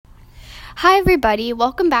Hi everybody,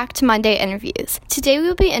 welcome back to Monday Interviews. Today we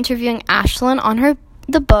will be interviewing Ashlyn on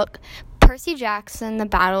the book Percy Jackson, The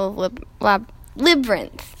Battle of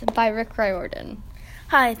Labyrinth by Rick Riordan.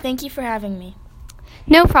 Hi, thank you for having me.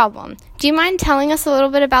 No problem. Do you mind telling us a little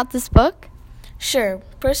bit about this book? Sure.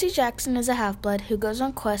 Percy Jackson is a half-blood who goes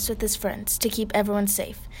on quests with his friends to keep everyone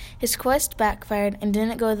safe. His quest backfired and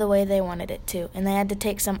didn't go the way they wanted it to, and they had to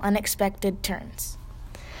take some unexpected turns.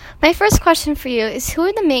 My first question for you is, who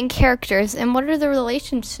are the main characters and what are the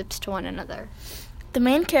relationships to one another? The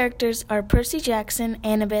main characters are Percy Jackson,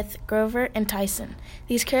 Annabeth, Grover, and Tyson.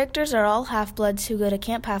 These characters are all half-bloods who go to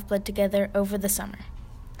Camp Half-Blood together over the summer.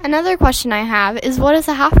 Another question I have is, what is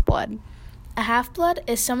a half-blood? A half-blood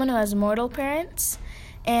is someone who has mortal parents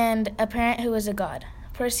and a parent who is a god.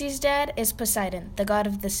 Percy's dad is Poseidon, the god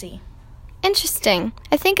of the sea. Interesting.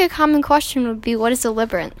 I think a common question would be, what is a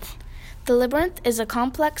labyrinth? The labyrinth is a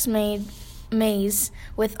complex maze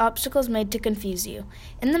with obstacles made to confuse you.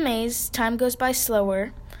 In the maze, time goes by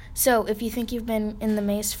slower, so if you think you've been in the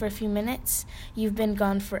maze for a few minutes, you've been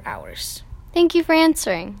gone for hours. Thank you for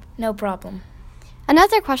answering. No problem.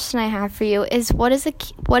 Another question I have for you is, what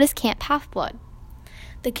is Camp Half-Blood?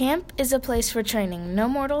 The camp is a place for training. No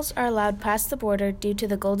mortals are allowed past the border due to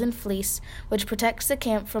the Golden Fleece, which protects the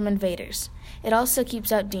camp from invaders. It also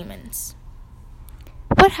keeps out demons.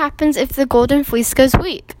 What happens if the Golden Fleece goes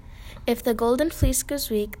weak? If the Golden Fleece goes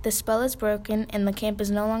weak, the spell is broken and the camp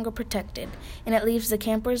is no longer protected, and it leaves the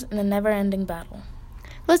campers in a never-ending battle.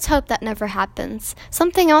 Let's hope that never happens.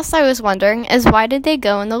 Something else I was wondering is, why did they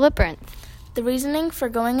go in the labyrinth? The reasoning for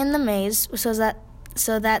going in the maze was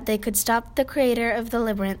so that they could stop the creator of the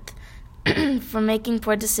labyrinth from making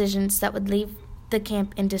poor decisions that would leave the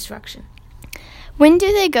camp in destruction. When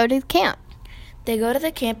do they go to camp? They go to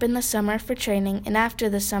the camp in the summer for training, and after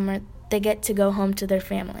the summer, they get to go home to their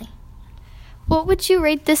family. What would you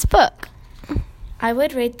rate this book? I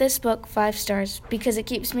would rate this book 5 stars because it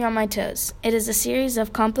keeps me on my toes. It is a series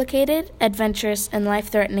of complicated, adventurous, and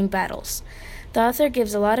life-threatening battles. The author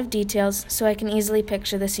gives a lot of details, so I can easily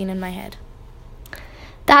picture the scene in my head.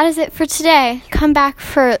 That is it for today. Come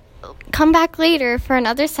back later for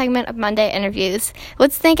another segment of Monday Interviews.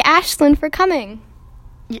 Let's thank Ashlyn for coming.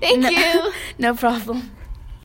 Thank you. No problem.